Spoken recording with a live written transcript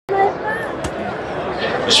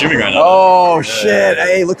streaming right now. Oh shit!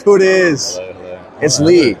 Hey, look who it is. It's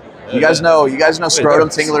Lee. You guys know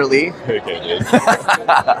Schrodingerlee? Okay, dude.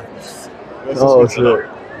 Oh shit.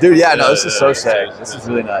 Dude, yeah, no, this is so sick. This is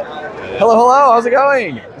really nice. Hello, how's it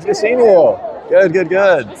going? It's good seeing you. Good.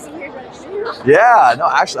 Yeah, no,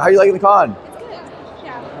 actually, how are you liking the con?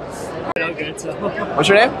 What's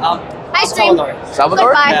your name? Hi, stream.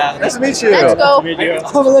 Salvador? Goodbye. Yeah. Nice to meet you. Let's go. I'm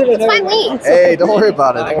a little bit nervous. Hey, don't worry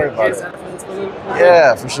about it.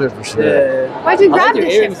 Yeah, for sure. Why'd you grab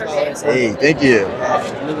this shit for me? Hey, thank you.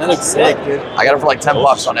 That looks sick, dude. I got it for like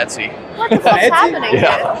 $10 on Etsy. What the fuck's happening?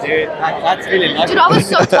 Yeah. Dude, that's really nice. Dude, I was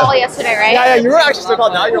so tall yesterday, right? Yeah, you were actually so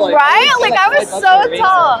tall. Now you're like... Right? Like, I was so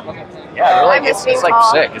tall. Yeah, they're like, I miss being it's like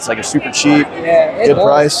tall. sick. It's like a super cheap, Yeah, good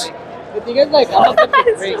price. But you guys like... I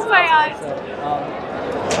It's just my eyes.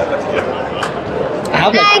 I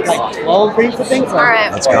have like 12 rings of things.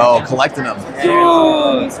 Alright. Let's go, collecting them.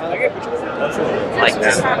 Like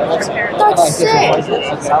that. That's sick. I don't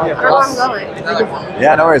know where I'm going.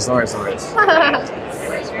 Yeah, no worries. How's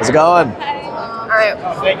it going? Alright.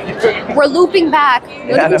 We're looping back.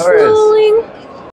 Yeah, no worries. Rolling.